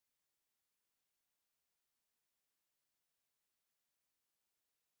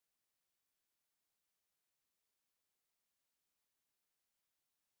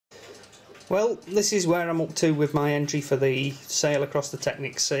Well, this is where I'm up to with my entry for the sail across the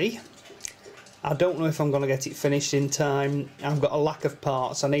Technic Sea. I don't know if I'm going to get it finished in time. I've got a lack of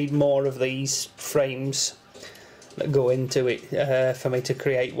parts. I need more of these frames that go into it for me to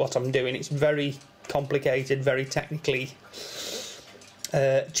create what I'm doing. It's very complicated, very technically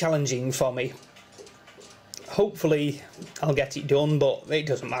challenging for me. Hopefully I'll get it done, but it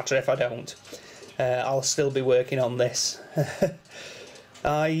doesn't matter if I don't. I'll still be working on this.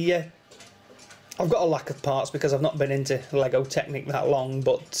 I've got a lack of parts because I've not been into Lego Technic that long,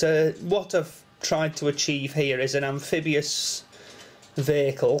 but what I've tried to achieve here is an amphibious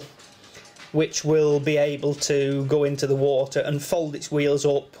vehicle which will be able to go into the water and fold its wheels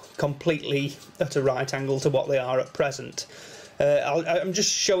up completely at a right angle to what they are at present. I'm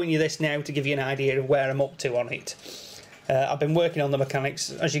just showing you this now to give you an idea of where I'm up to on it. I've been working on the mechanics.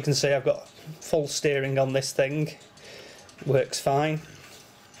 As you can see, I've got full steering on this thing. Works fine.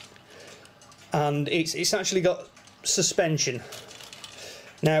 And it's actually got suspension.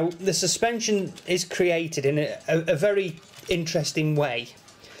 Now, the suspension is created in a very interesting way.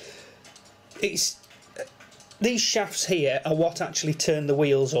 These shafts here are what actually turn the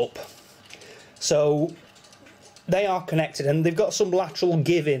wheels up. So they are connected and they've got some lateral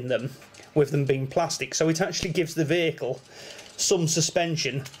give in them, with them being plastic, so it actually gives the vehicle some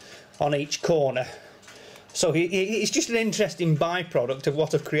suspension on each corner. So it's just an interesting byproduct of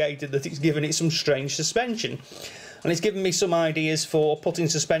what I've created, that it's given it some strange suspension. And it's given me some ideas for putting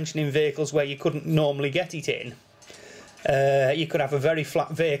suspension in vehicles where you couldn't normally get it in. You could have a very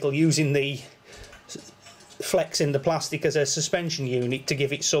flat vehicle using the flex in the plastic as a suspension unit to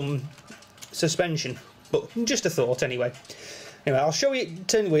give it some suspension. But just a thought anyway. Anyway, I'll show you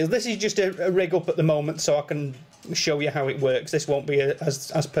turn the wheels. This is just a rig up at the moment so I can show you how it works. This won't be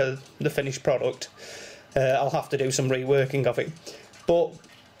as per the finished product. I'll have to do some reworking of it, but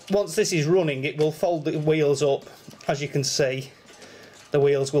once this is running it will fold the wheels up. As you can see, the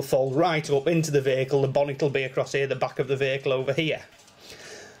wheels will fold right up into the vehicle, the bonnet will be across here, the back of the vehicle over here,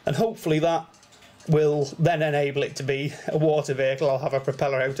 and hopefully that will then enable it to be a water vehicle. I'll have a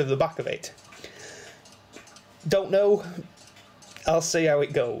propeller out of the back of it. Don't know, I'll see how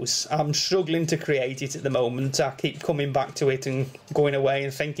it goes. I'm struggling to create it at the moment. I keep coming back to it and going away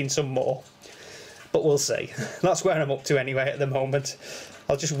and thinking some more. But we'll see. That's where I'm up to anyway at the moment.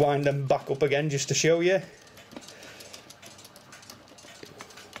 I'll just wind them back up again just to show you.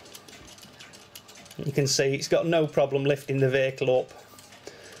 You can see it's got no problem lifting the vehicle up.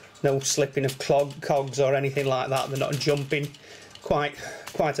 No slipping of cogs or anything like that. They're not jumping. Quite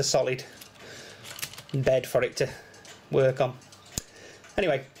a solid bed for it to work on.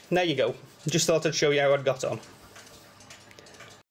 Anyway, there you go. Just thought I'd show you how I'd got on.